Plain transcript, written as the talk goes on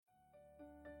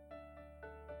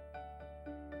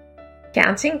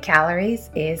Counting calories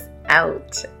is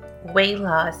out. Weight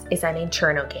loss is an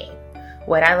internal game,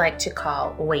 what I like to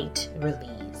call weight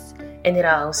release, and it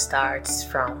all starts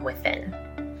from within.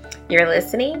 You're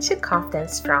listening to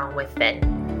Confidence from Within,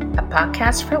 a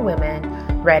podcast for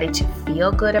women ready to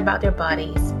feel good about their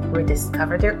bodies,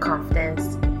 rediscover their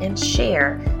confidence, and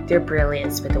share their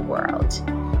brilliance with the world.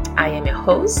 I am your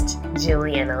host,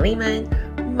 Juliana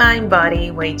Lehman, mind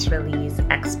body weight release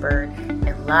expert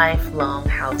and lifelong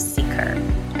health seeker.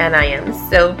 And I am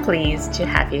so pleased to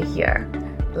have you here.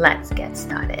 Let's get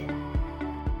started.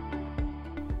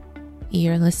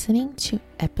 You're listening to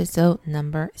episode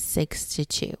number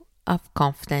 62 of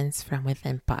Confidence from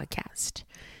Within podcast.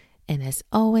 And as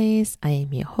always, I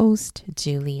am your host,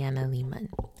 Juliana Lehman.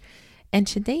 And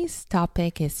today's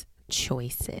topic is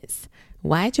choices.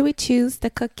 Why do we choose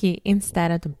the cookie instead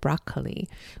of the broccoli?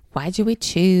 Why do we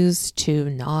choose to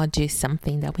not do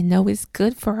something that we know is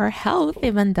good for our health,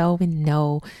 even though we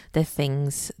know the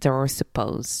things that we're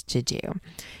supposed to do?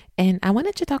 And I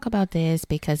wanted to talk about this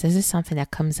because this is something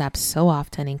that comes up so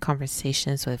often in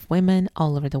conversations with women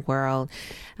all over the world,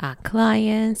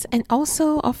 clients, and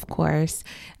also, of course,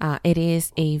 it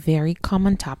is a very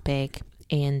common topic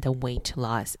in the weight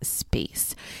loss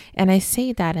space. And I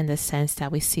say that in the sense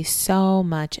that we see so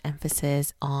much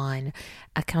emphasis on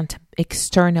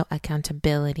external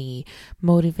accountability,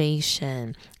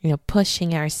 motivation,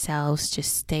 pushing ourselves to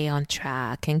stay on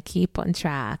track and keep on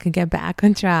track and get back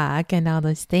on track and all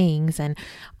those things. And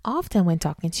often when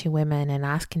talking to women and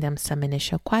asking them some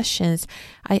initial questions,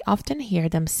 I often hear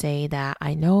them say that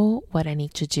I know what I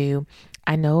need to do.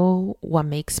 I know what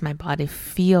makes my body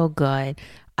feel good.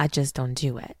 I just don't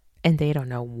do it, and they don't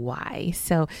know why.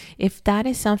 So if that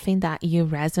is something that you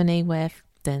resonate with,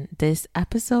 then this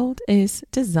episode is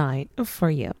designed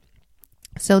for you.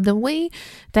 So the way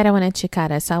that I want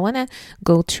to so I want to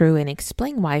go through and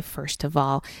explain why first of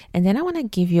all, and then I want to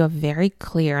give you a very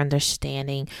clear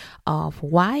understanding of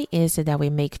why is it that we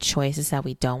make choices that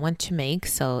we don't want to make.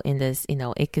 So in this,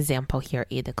 example here,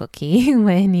 eat the cookie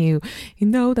when you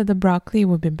know that the broccoli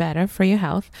would be better for your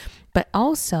health. But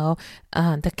also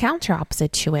the counter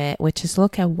opposite to it, which is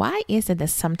look at why is it that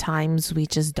sometimes we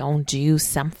just don't do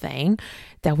something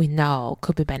that we know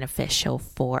could be beneficial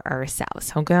for ourselves.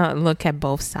 So I'm going to look at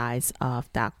both sides of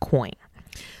that coin.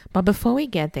 But before we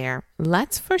get there,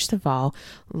 let's first of all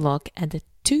look at the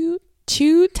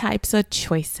two types of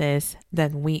choices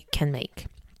that we can make.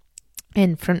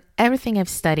 And from everything I've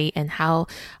studied and how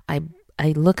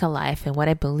I look at life and what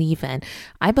I believe in,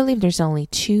 I believe there's only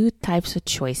two types of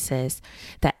choices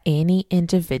that any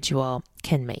individual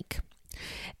can make.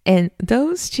 And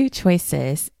those two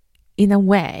choices, in a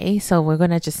way, so we're going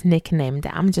to just nickname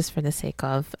them just for the sake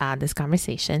of this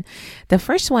conversation. The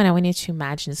first one, I want you to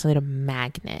imagine this little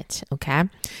magnet, okay?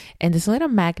 And this little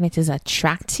magnet is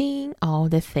attracting all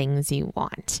the things you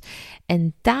want.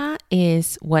 And that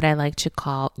is what I like to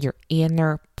call your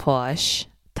inner push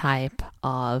type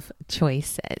of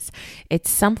choices.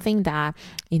 It's something that,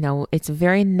 it's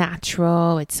very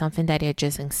natural. It's something that you're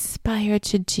just inspired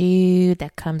to do,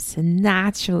 that comes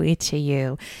naturally to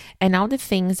you. And all the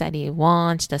things that you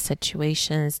want, the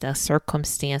situations, the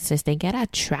circumstances, they get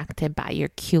attracted by your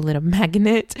cute little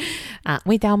magnet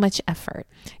without much effort.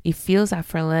 It feels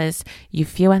effortless. You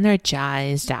feel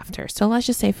energized after. So let's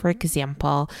just say, for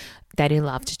example, that you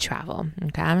love to travel,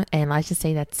 okay? And let's just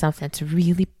say that's something that's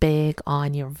really big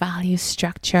on your value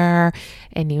structure,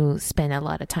 and you spend a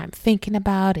lot of time thinking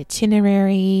about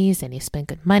itineraries, and you spend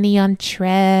good money on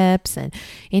trips, and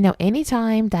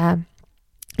anytime that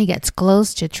it gets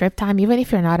close to trip time, even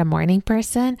if you're not a morning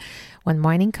person, when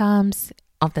morning comes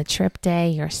of the trip day,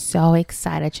 you're so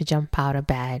excited to jump out of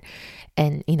bed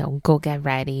and go get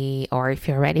ready. Or if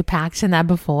you're already packed in that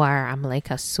before, I'm like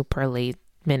a super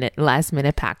last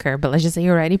minute packer, but let's just say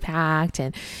you're already packed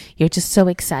and you're just so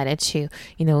excited to,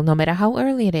 no matter how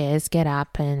early it is, get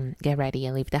up and get ready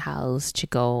and leave the house to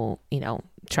go,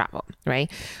 travel,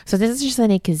 right? So this is just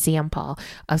an example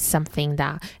of something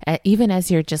that even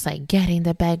as you're just like getting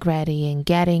the bag ready and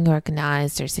getting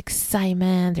organized, there's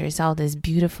excitement, there's all this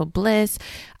beautiful bliss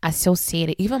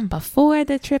associated even before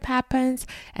the trip happens.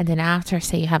 And then after,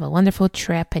 say you have a wonderful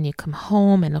trip and you come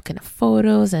home and looking at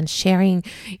photos and sharing,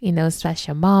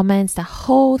 special moments, the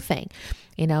whole thing.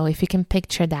 If you can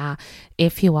picture that,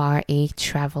 if you are a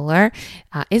traveler,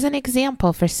 is an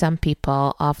example for some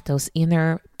people of those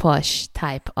inner push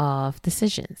type of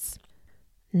decisions.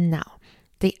 Now,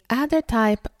 the other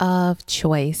type of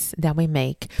choice that we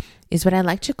make is what I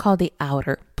like to call the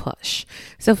outer push.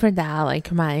 So for that,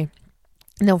 like my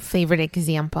favorite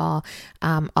example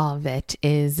of it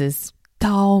is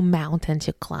tall mountain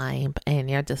to climb, and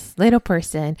you're this little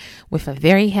person with a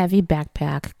very heavy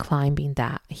backpack climbing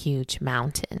that huge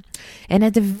mountain. And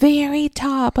at the very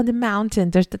top of the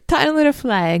mountain, there's the tiny little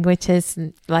flag, which is,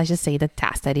 let's just say, the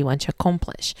task that you want to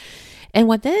accomplish. And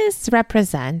what this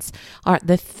represents are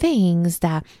the things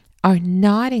that are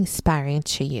not inspiring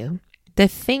to you, the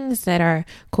things that are,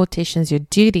 quotations, your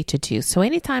duty to do. So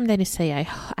anytime that you say,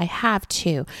 I have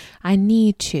to, I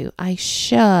need to, I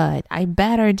should, I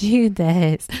better do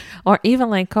this, or even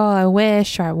like, oh, I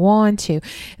wish, or I want to,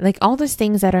 like all those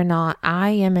things that are not,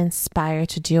 I am inspired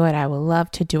to do it, I would love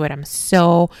to do it, I'm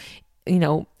so,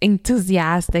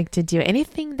 enthusiastic to do it.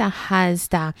 Anything that has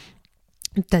the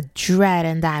dread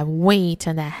and that weight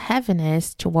and that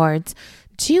heaviness towards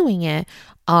doing it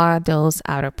are those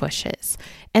outer pushes.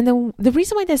 And the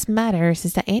reason why this matters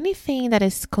is that anything that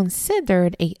is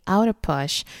considered a outer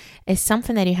push is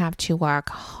something that you have to work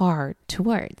hard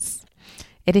towards.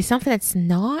 It is something that's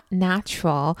not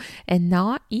natural and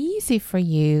not easy for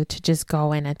you to just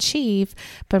go and achieve,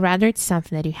 but rather it's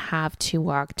something that you have to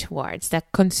work towards,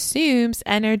 that consumes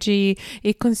energy,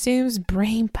 it consumes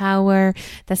brain power,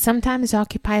 that sometimes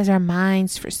occupies our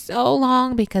minds for so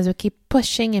long because we keep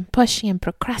pushing and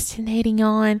procrastinating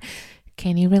on.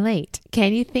 Can you relate?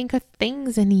 Can you think of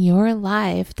things in your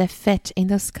life that fit in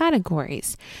those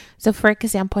categories? So for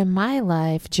example, in my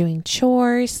life, doing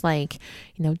chores like,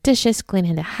 dishes,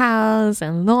 cleaning the house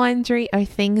and laundry are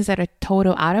things that are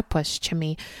total outer push to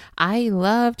me. I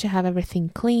love to have everything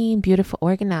clean, beautiful,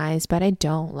 organized, but I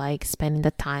don't like spending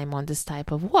the time on this type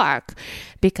of work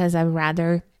because I'd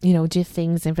rather, do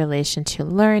things in relation to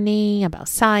learning about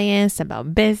science,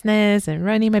 about business and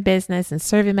running my business and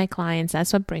serving my clients.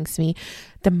 That's what brings me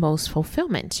the most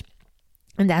fulfillment.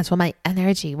 And that's what my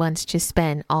energy wants to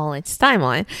spend all its time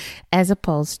on, as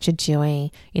opposed to doing,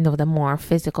 the more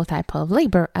physical type of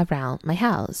labor around my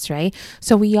house, right?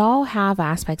 So we all have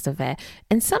aspects of it.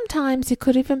 And sometimes it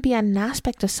could even be an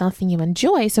aspect of something you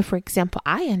enjoy. So for example,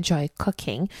 I enjoy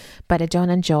cooking, but I don't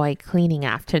enjoy cleaning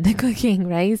after the cooking,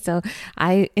 right? So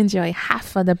I enjoy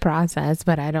half of the process,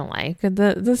 but I don't like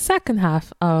the second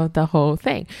half of the whole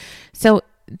thing. So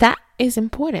that is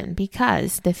important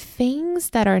because the things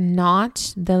that are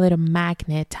not the little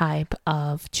magnet type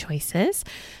of choices,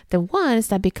 the ones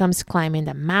that becomes climbing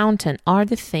the mountain are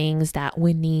the things that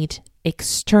we need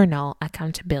external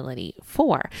accountability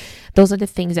for. Those are the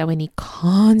things that we need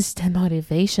constant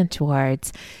motivation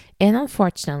towards. And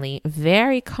unfortunately,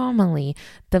 very commonly,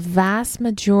 the vast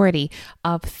majority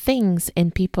of things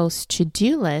in people's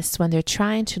to-do lists when they're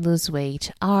trying to lose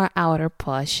weight are outer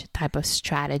push type of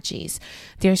strategies.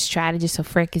 They're strategies. So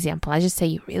for example, I just say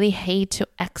you really hate to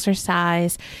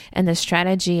exercise and the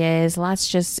strategy is let's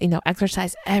just,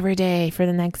 exercise every day for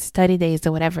the next 30 days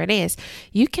or whatever it is.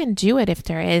 You can do it if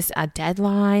there is a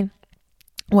deadline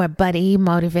or a buddy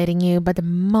motivating you. But the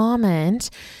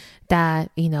moment that,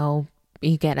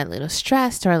 you get a little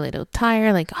stressed or a little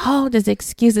tired, like, those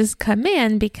excuses come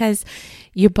in because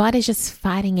your body's just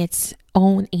fighting its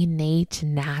own innate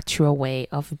natural way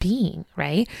of being,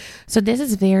 right? So this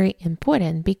is very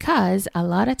important because a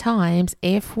lot of times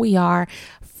if we are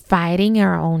fighting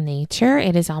our own nature,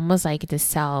 it is almost like the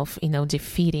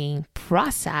self-defeating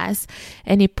process.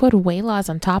 And you put weight loss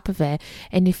on top of it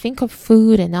and you think of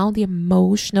food and all the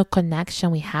emotional connection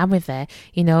we have with it.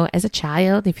 As a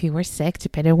child, if you were sick,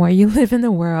 depending on where you live in the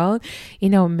world,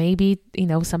 maybe,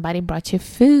 somebody brought you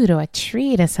food or a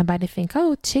treat and somebody think,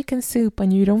 chicken soup,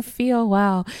 and you don't feel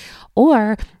well.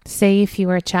 Or say if you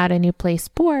were a child and you play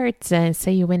sports and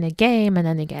say you win a game and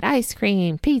then you get ice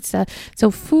cream, pizza.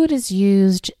 So food is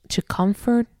used to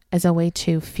comfort, as a way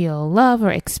to feel love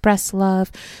or express love.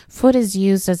 Food is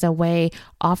used as a way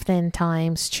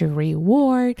oftentimes to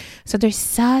reward. So there's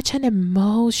such an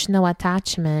emotional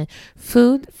attachment.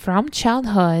 Food from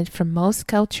childhood, from most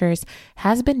cultures,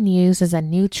 has been used as a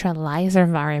neutralizer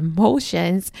of our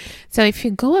emotions. So if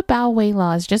you go about weight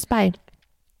loss just by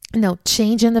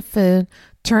changing the food,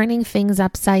 turning things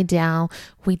upside down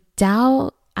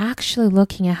without actually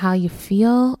looking at how you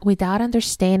feel, without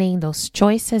understanding those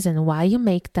choices and why you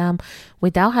make them,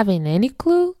 without having any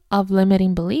clue of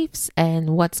limiting beliefs and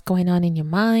what's going on in your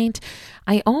mind,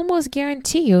 I almost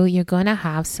guarantee you're going to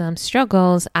have some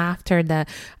struggles after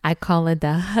I call it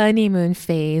the honeymoon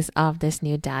phase of this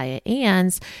new diet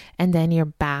ends, and then you're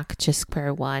back to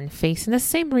square one, facing the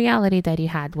same reality that you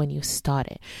had when you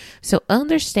started. So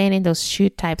understanding those two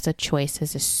types of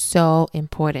choices is so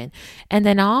important. And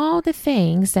then all the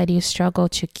things that you struggle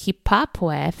to keep up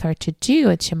with or to do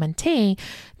or to maintain,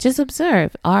 just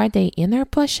observe, are they inner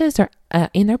pushes or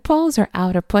inner pulls or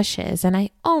outer pushes? And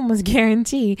I almost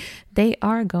guarantee they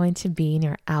are going to be in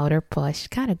your outer push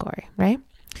category, right?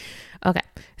 Okay,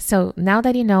 so now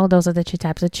that you know those are the two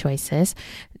types of choices,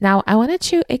 now I wanted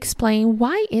to explain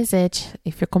why is it,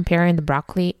 if you're comparing the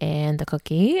broccoli and the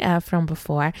cookie from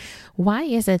before, why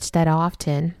is it that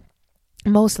often,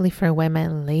 mostly for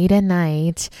women, late at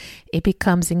night, it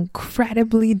becomes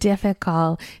incredibly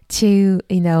difficult to,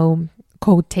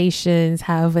 quotations,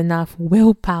 have enough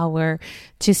willpower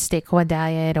to stick with a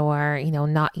diet or,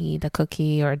 not eat the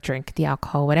cookie or drink the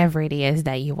alcohol, whatever it is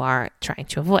that you are trying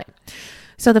to avoid.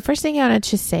 So the first thing I wanted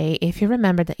to say, if you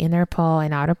remember the inner pull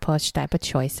and outer push type of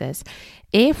choices,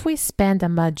 if we spend the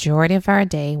majority of our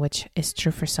day, which is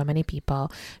true for so many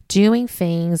people, doing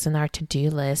things on our to-do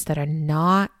list that are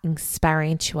not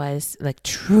inspiring to us, like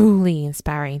truly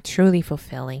inspiring, truly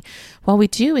fulfilling, what we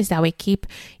do is that we keep,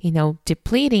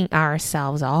 depleting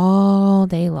ourselves all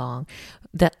day long.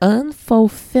 The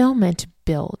unfulfillment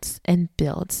builds and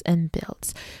builds and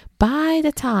builds. By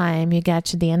the time you get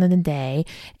to the end of the day,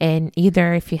 and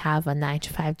either if you have a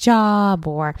 9-to-5 job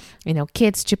or,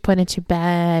 kids to put into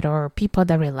bed or people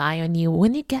that rely on you,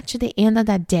 when you get to the end of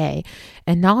that day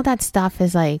and all that stuff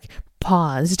is like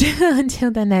paused until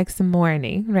the next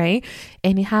morning, right?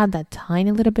 And you have that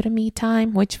tiny little bit of me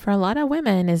time, which for a lot of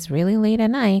women is really late at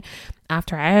night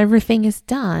after everything is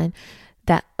done,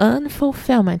 that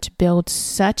unfulfillment builds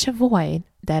such a void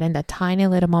that in the tiny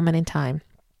little moment in time,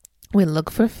 we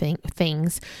look for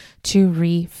things to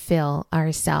refill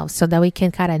ourselves so that we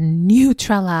can kind of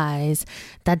neutralize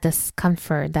that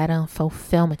discomfort, that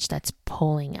unfulfillment that's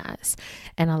pulling us.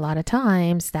 And a lot of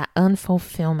times that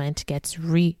unfulfillment gets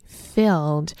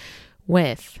refilled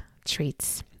with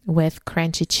treats, with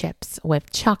crunchy chips,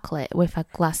 with chocolate, with a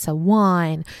glass of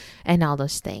wine, and all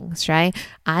those things, right?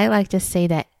 I like to say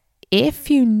that if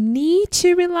you need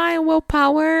to rely on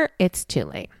willpower, it's too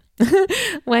late.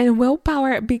 When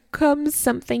willpower becomes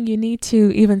something you need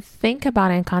to even think about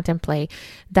and contemplate,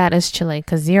 that is too late,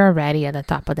 because you're already at the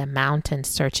top of the mountain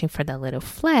searching for the little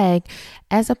flag,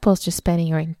 as opposed to spending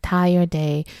your entire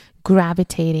day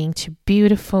gravitating to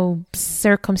beautiful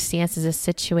circumstances and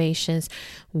situations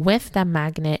with that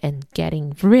magnet and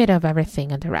getting rid of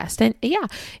everything and the rest. And yeah,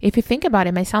 if you think about it,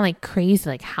 it might sound like crazy,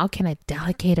 like how can I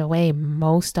delegate away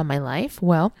most of my life?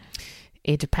 Well,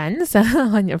 it depends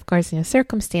on, of course, your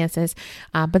circumstances,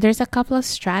 but there's a couple of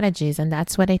strategies, and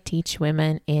that's what I teach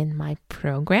women in my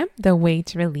program, the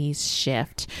Weight Release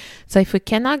Shift. So if we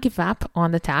cannot give up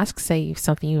on the task, say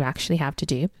something you actually have to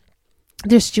do,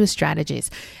 there's two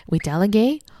strategies. We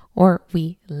delegate or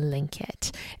we link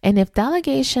it. And if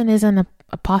delegation isn't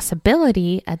a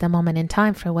possibility at the moment in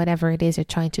time for whatever it is you're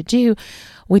trying to do,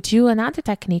 we do another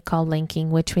technique called linking,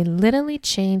 which we literally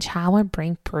change how our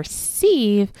brain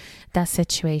perceive that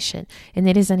situation. And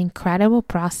it is an incredible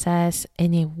process,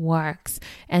 and it works.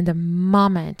 And the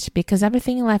moment, because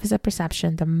everything in life is a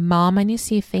perception, the moment you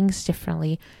see things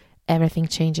differently, everything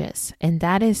changes. And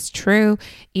that is true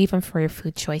even for your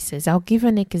food choices. I'll give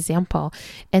an example.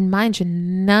 And mind you,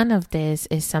 none of this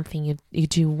is something you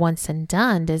do once and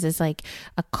done. This is like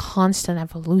a constant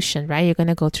evolution, right? You're going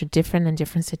to go through different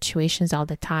situations all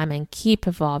the time and keep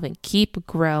evolving, keep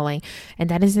growing. And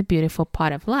that is a beautiful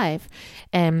part of life.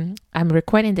 And I'm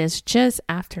recording this just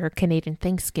after Canadian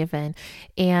Thanksgiving.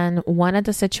 And one of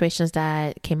the situations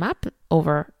that came up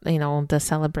over, the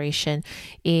celebration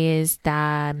is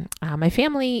that my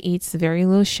family eats very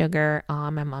low sugar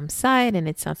on my mom's side, and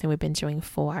it's something we've been doing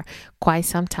for quite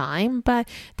some time. But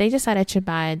they decided to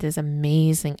buy this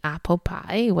amazing apple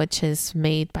pie, which is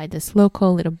made by this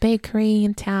local little bakery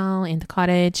in town, in the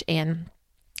cottage, and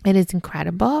it is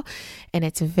incredible, and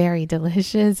it's very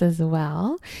delicious as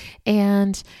well.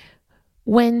 And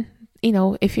when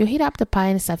if you heat up the pie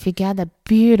and stuff, you get a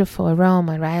beautiful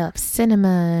aroma, right? Of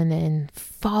cinnamon and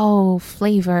fall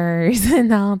flavors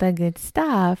and all that good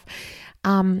stuff.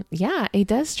 It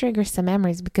does trigger some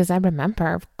memories, because I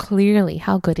remember clearly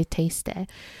how good it tasted.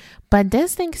 But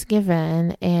this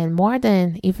Thanksgiving, and more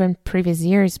than even previous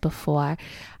years before,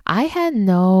 I had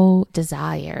no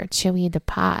desire to eat the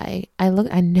pie. I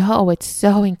know it's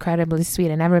so incredibly sweet,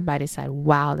 and everybody said,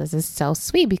 wow, this is so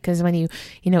sweet, because when you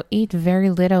eat very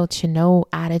little to no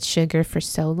added sugar for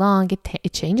so long,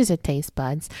 it changes your taste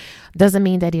buds. Doesn't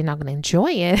mean that you're not going to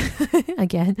enjoy it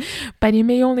again, but you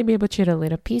may only be able to eat a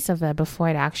little piece of it before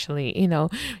it actually,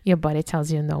 your body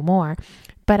tells you no more.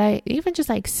 But I even just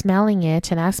like smelling it,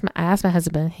 and I asked my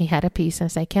husband, he had a piece, and I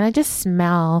said, can I just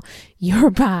smell your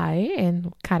pie?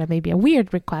 And kind of maybe a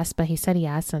weird request, but he said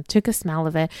yes, and took a smell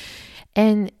of it.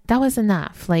 And that was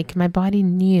enough. Like my body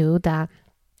knew that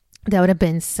that would have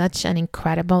been such an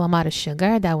incredible amount of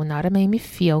sugar that would not have made me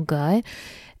feel good.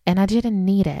 And I didn't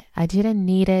need it. I didn't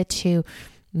need it to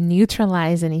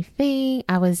neutralize anything.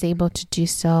 I was able to do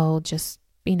so just,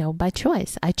 by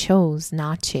choice. I chose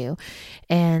not to.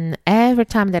 And every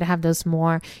time that I have those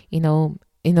more,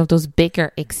 those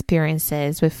bigger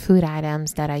experiences with food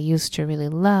items that I used to really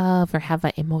love or have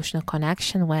an emotional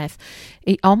connection with,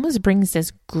 it almost brings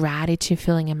this gratitude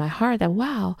feeling in my heart that,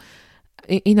 wow,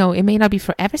 it may not be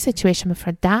for every situation, but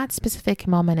for that specific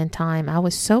moment in time, I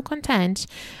was so content.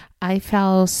 I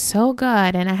felt so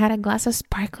good, and I had a glass of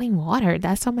sparkling water.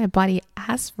 That's what my body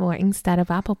asked for instead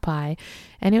of apple pie.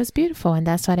 And it was beautiful, and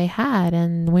that's what I had,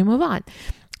 and we move on.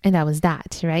 And that was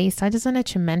that, right? So I just wanted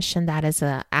to mention that as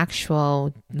an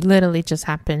actual, literally just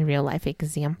happened real life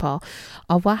example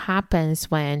of what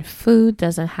happens when food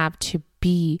doesn't have to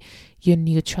be your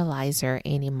neutralizer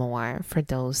anymore for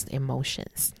those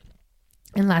emotions.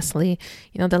 And lastly,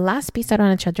 the last piece I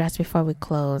wanted to address before we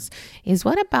close is,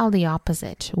 what about the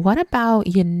opposite? What about,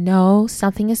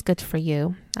 something is good for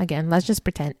you? Again, let's just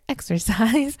pretend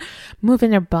exercise,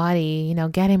 moving your body,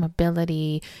 getting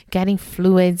mobility, getting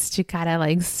fluids to kind of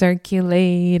like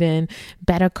circulate and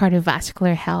better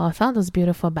cardiovascular health, all those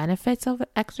beautiful benefits of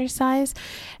exercising.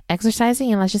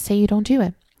 And let's just say you don't do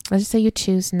it. Let's just say you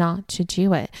choose not to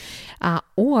do it.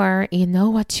 Or you know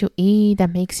what to eat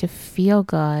that makes you feel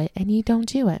good and you don't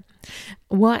do it.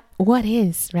 What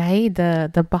is, right?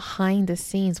 The behind the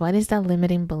scenes, what is that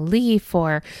limiting belief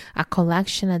or a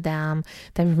collection of them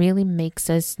that really makes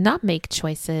us not make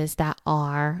choices that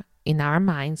are in our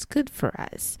minds good for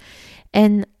us?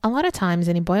 And a lot of times,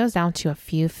 and it boils down to a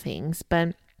few things,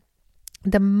 but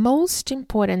the most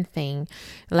important thing,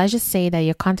 let's just say that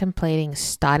you're contemplating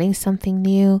starting something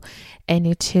new and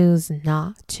you choose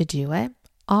not to do it.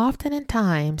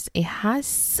 Oftentimes, it has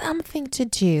something to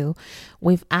do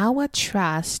with our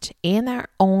trust in our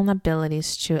own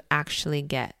abilities to actually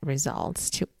get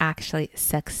results, to actually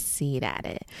succeed at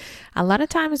it. A lot of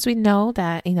times we know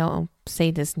that, say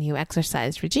this new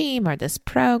exercise regime or this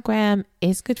program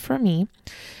is good for me.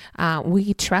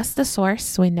 We trust the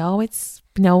source. We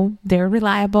know they're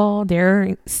reliable,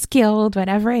 they're skilled,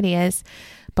 whatever it is,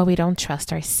 but we don't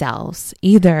trust ourselves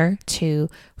either to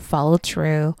follow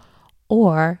through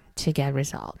or to get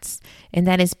results. And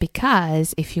that is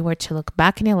because if you were to look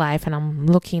back in your life, and I'm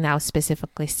looking now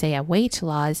specifically, say, at weight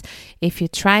loss, if you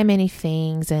try many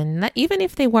things, and even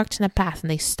if they worked in the past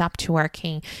and they stopped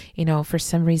working, for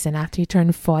some reason after you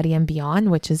turn 40 and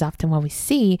beyond, which is often what we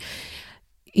see,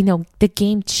 the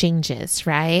game changes,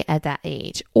 right, at that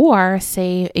age. Or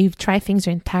say you've tried things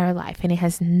your entire life and it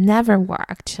has never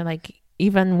worked, like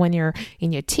even when you're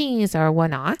in your teens or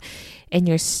whatnot, and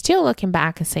you're still looking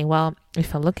back and saying, well,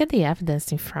 if I look at the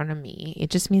evidence in front of me,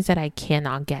 it just means that I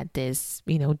cannot get this,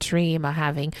 dream of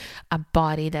having a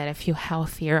body that I feel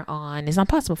healthier on. It's not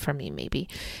possible for me, maybe.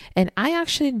 And I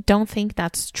actually don't think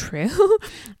that's true.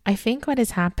 I think what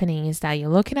is happening is that you're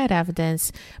looking at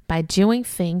evidence by doing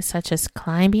things such as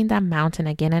climbing that mountain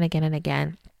again and again and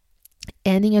again,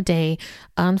 ending a day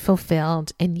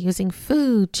unfulfilled, and using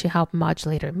food to help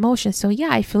modulate your emotions. So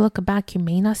yeah, if you look back, you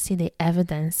may not see the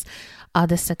evidence of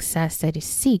the success that you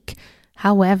seek.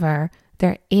 However,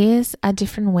 there is a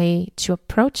different way to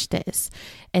approach this.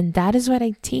 And that is what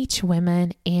I teach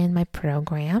women in my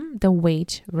program, the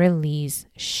Weight Release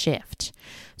Shift.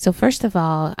 So first of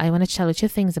all, I want to tell you two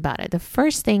things about it. The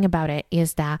first thing about it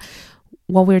is that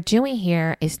what we're doing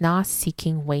here is not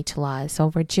seeking weight loss. So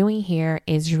what we're doing here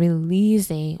is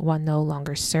releasing what no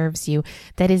longer serves you,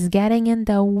 that is getting in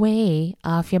the way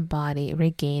of your body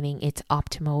regaining its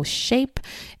optimal shape,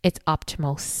 its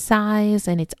optimal size,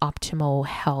 and its optimal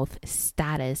health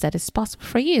status that is possible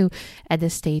for you at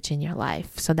this stage in your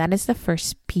life. So that is the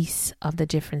first piece of the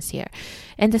difference here.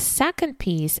 And the second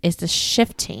piece is the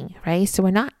shifting, right? So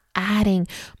we're not adding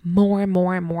more and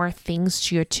more things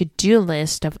to your to-do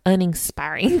list of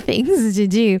uninspiring things to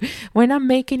do. We're not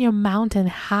making your mountain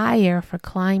higher for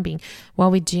climbing.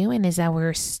 What we're doing is that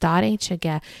we're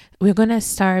going to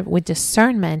start with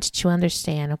discernment to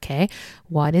understand, okay,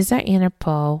 what is our inner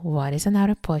pull? What is an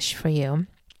outer push for you?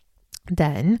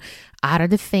 Then, out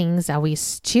of the things that we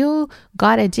still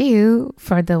got to do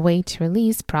for the weight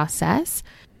release process,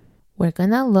 we're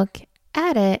going to look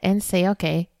at it and say,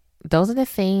 okay, those are the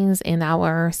things in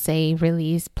our, say,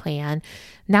 release plan.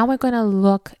 Now we're going to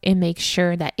look and make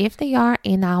sure that if they are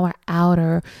in our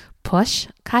outer push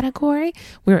category,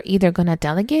 we're either going to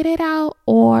delegate it out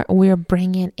or we're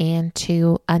bringing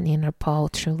into an inner pull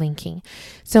through linking.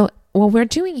 So what we're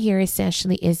doing here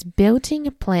essentially is building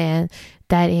a plan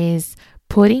that is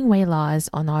putting weight loss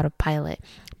on autopilot,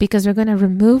 because we're going to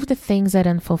remove the things that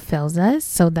unfulfills us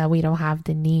so that we don't have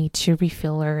the need to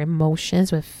refill our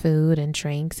emotions with food and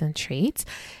drinks and treats.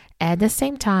 At the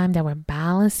same time that we're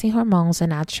balancing hormones a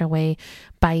natural way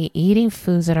by eating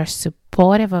foods that are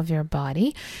supportive of your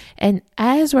body. And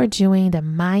as we're doing the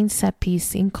mindset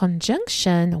piece in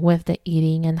conjunction with the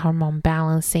eating and hormone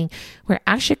balancing, we're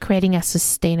actually creating a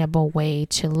sustainable way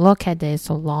to look at this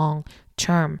long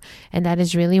term. And that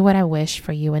is really what I wish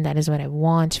for you. And that is what I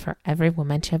want for every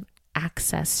woman to have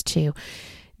access to.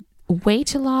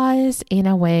 Weight loss, in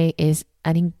a way, is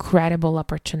an incredible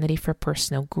opportunity for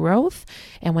personal growth.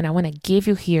 And what I want to give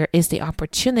you here is the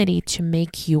opportunity to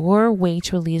make your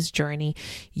weight release journey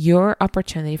your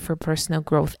opportunity for personal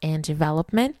growth and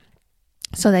development,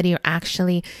 so that you're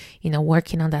actually,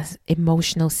 working on that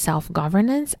emotional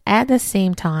self-governance at the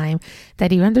same time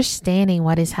that you're understanding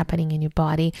what is happening in your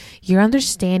body. You're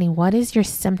understanding what is your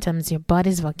symptoms, your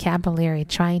body's vocabulary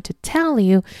trying to tell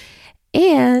you,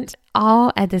 and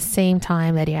all at the same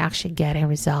time that you're actually getting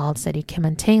results that you can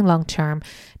maintain long term,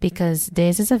 because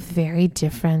this is a very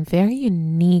different, very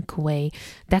unique way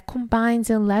that combines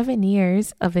 11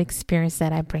 years of experience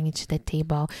that I bring to the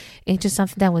table into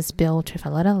something that was built with a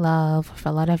lot of love, with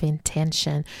a lot of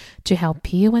intention, to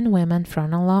help you and women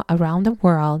from around the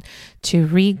world to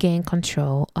regain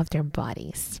control of their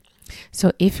bodies.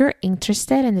 So if you're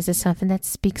interested and this is something that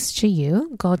speaks to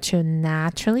you, go to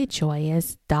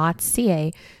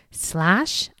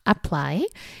naturallyjoyous.ca/apply.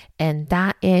 And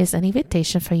that is an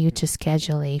invitation for you to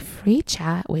schedule a free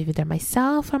chat with either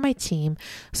myself or my team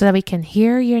so that we can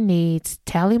hear your needs,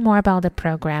 tell you more about the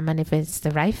program, and if it's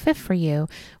the right fit for you,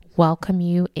 welcome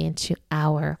you into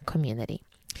our community.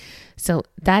 So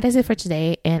that is it for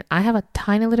today. And I have a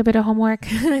tiny little bit of homework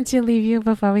to leave you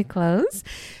before we close.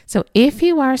 So if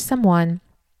you are someone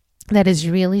that is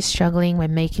really struggling with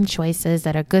making choices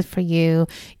that are good for you,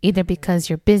 either because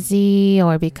you're busy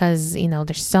or because,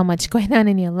 there's so much going on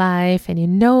in your life and you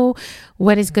know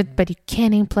what is good, but you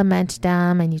can't implement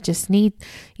them, and you just need,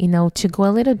 to go a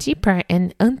little deeper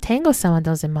and untangle some of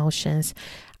those emotions,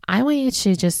 I want you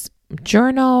to just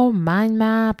journal, mind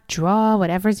map, draw,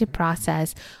 whatever is your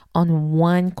process on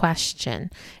one question.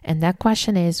 And that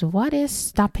question is, what is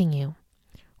stopping you?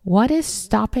 What is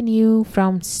stopping you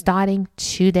from starting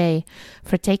today,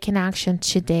 for taking action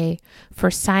today, for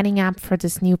signing up for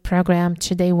this new program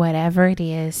today, whatever it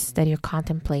is that you're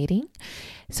contemplating?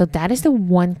 So that is the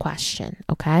one question,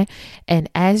 okay? And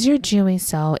as you're doing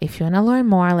so, if you want to learn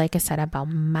more, like I said, about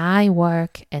my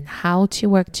work and how to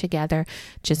work together,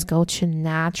 just go to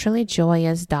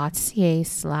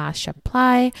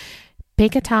naturallyjoyous.ca/apply.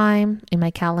 Pick a time in my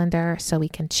calendar so we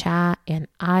can chat, and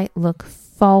I look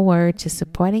forward to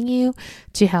supporting you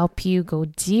to help you go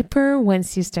deeper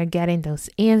once you start getting those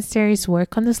answers,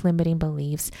 work on those limiting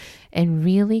beliefs, and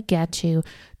really get to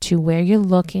where you're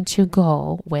looking to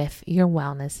go with your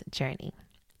wellness journey.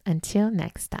 Until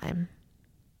next time.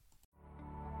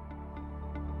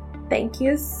 Thank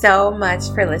you so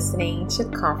much for listening to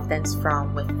Confidence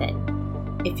from Within.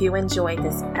 If you enjoyed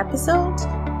this episode,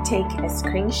 take a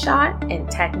screenshot and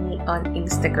tag me on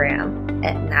Instagram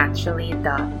at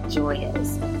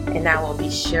naturally.joyous, and I will be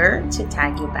sure to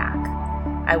tag you back.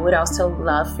 I would also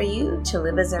love for you to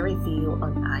leave us a review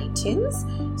on iTunes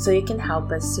so you can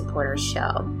help us support our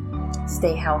show.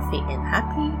 Stay healthy and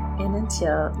happy, and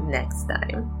until next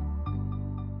time.